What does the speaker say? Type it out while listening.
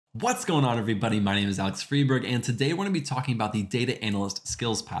What's going on, everybody? My name is Alex Freeberg, and today we're going to be talking about the data analyst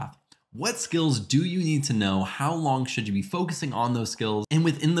skills path. What skills do you need to know? How long should you be focusing on those skills? And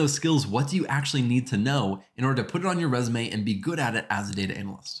within those skills, what do you actually need to know in order to put it on your resume and be good at it as a data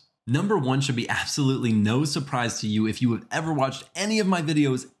analyst? Number one should be absolutely no surprise to you if you have ever watched any of my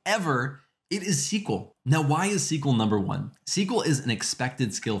videos ever. It is SQL. Now, why is SQL number one? SQL is an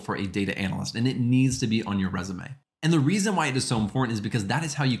expected skill for a data analyst, and it needs to be on your resume. And the reason why it is so important is because that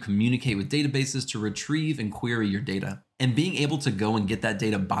is how you communicate with databases to retrieve and query your data. And being able to go and get that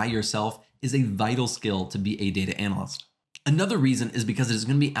data by yourself is a vital skill to be a data analyst. Another reason is because it is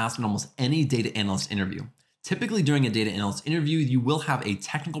going to be asked in almost any data analyst interview. Typically during a data analyst interview, you will have a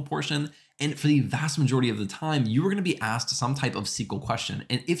technical portion, and for the vast majority of the time, you are going to be asked some type of SQL question.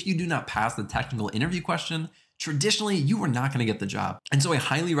 And if you do not pass the technical interview question, traditionally, you are not going to get the job. And so I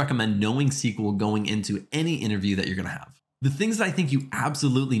highly recommend knowing SQL going into any interview that you're going to have. The things that I think you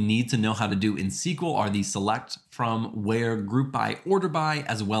absolutely need to know how to do in SQL are the select, from, where, group by, order by,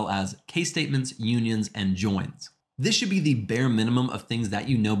 as well as case statements, unions, and joins. This should be the bare minimum of things that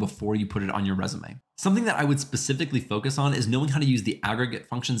you know before you put it on your resume. Something that I would specifically focus on is knowing how to use the aggregate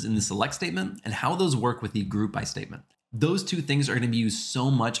functions in the select statement and how those work with the group by statement. Those two things are going to be used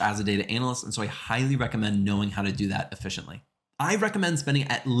so much as a data analyst, and so I highly recommend knowing how to do that efficiently. I recommend spending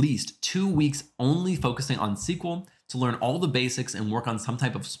at least 2 weeks only focusing on SQL to learn all the basics and work on some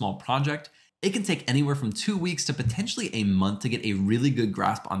type of small project. It can take anywhere from 2 weeks to potentially a month to get a really good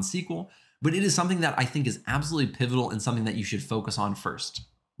grasp on SQL, but it is something that I think is absolutely pivotal and something that you should focus on first.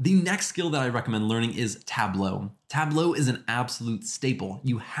 The next skill that I recommend learning is Tableau. Tableau is an absolute staple.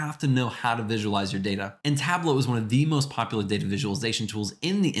 You have to know how to visualize your data. And Tableau is one of the most popular data visualization tools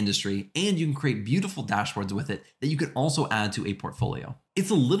in the industry, and you can create beautiful dashboards with it that you can also add to a portfolio.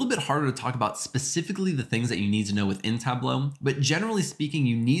 It's a little bit harder to talk about specifically the things that you need to know within Tableau, but generally speaking,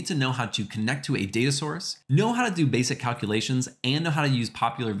 you need to know how to connect to a data source, know how to do basic calculations, and know how to use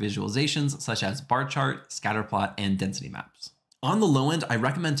popular visualizations such as bar chart, scatterplot, and density maps. On the low end, I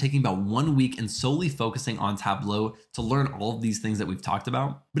recommend taking about 1 week and solely focusing on Tableau to learn all of these things that we've talked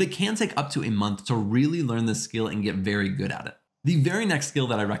about, but it can take up to a month to really learn this skill and get very good at it. The very next skill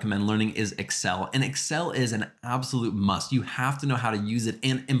that I recommend learning is Excel, and Excel is an absolute must. You have to know how to use it,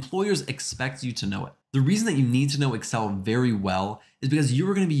 and employers expect you to know it. The reason that you need to know Excel very well is because you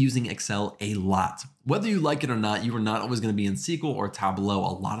are going to be using Excel a lot. Whether you like it or not, you are not always going to be in SQL or Tableau.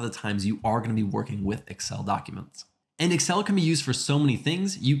 A lot of the times you are going to be working with Excel documents. And Excel can be used for so many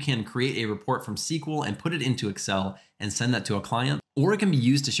things. You can create a report from SQL and put it into Excel and send that to a client, or it can be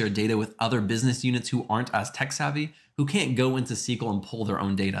used to share data with other business units who aren't as tech savvy, who can't go into SQL and pull their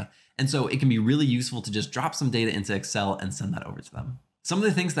own data. And so it can be really useful to just drop some data into Excel and send that over to them. Some of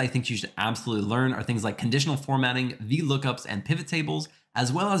the things that I think you should absolutely learn are things like conditional formatting, VLOOKUPs, and pivot tables,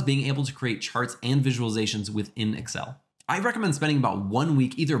 as well as being able to create charts and visualizations within Excel. I recommend spending about 1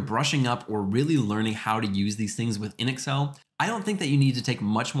 week either brushing up or really learning how to use these things within Excel. I don't think that you need to take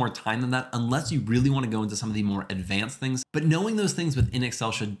much more time than that unless you really want to go into some of the more advanced things, but knowing those things within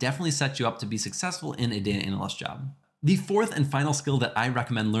Excel should definitely set you up to be successful in a data analyst job. The fourth and final skill that I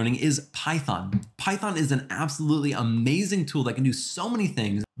recommend learning is Python. Python is an absolutely amazing tool that can do so many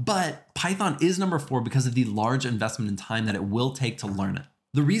things, but Python is number 4 because of the large investment in time that it will take to learn it.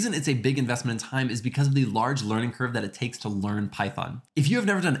 The reason it's a big investment in time is because of the large learning curve that it takes to learn Python. If you have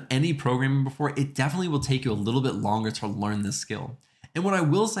never done any programming before, it definitely will take you a little bit longer to learn this skill. And what I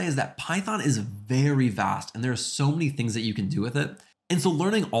will say is that Python is very vast and there are so many things that you can do with it. And so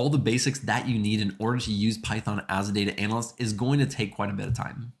learning all the basics that you need in order to use Python as a data analyst is going to take quite a bit of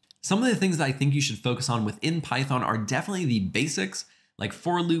time. Some of the things that I think you should focus on within Python are definitely the basics, like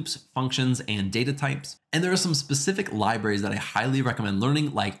for loops, functions, and data types. And there are some specific libraries that I highly recommend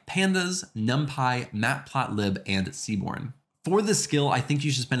learning, like pandas, NumPy, matplotlib, and Seaborn. For this skill, I think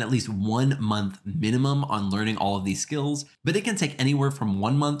you should spend at least 1 month minimum on learning all of these skills, but it can take anywhere from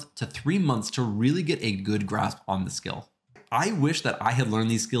 1 month to 3 months to really get a good grasp on the skill. I wish that I had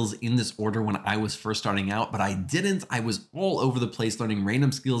learned these skills in this order when I was first starting out, but I didn't. I was all over the place learning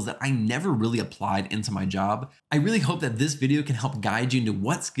random skills that I never really applied into my job. I really hope that this video can help guide you into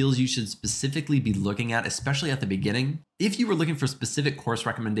what skills you should specifically be looking at, especially at the beginning. If you were looking for specific course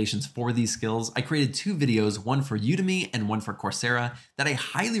recommendations for these skills, I created 2 videos, one for Udemy and one for Coursera, that I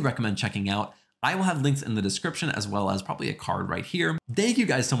highly recommend checking out. I will have links in the description as well as probably a card right here. Thank you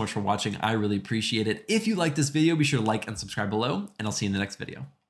guys so much for watching. I really appreciate it. If you like this video, be sure to like and subscribe below, and I'll see you in the next video.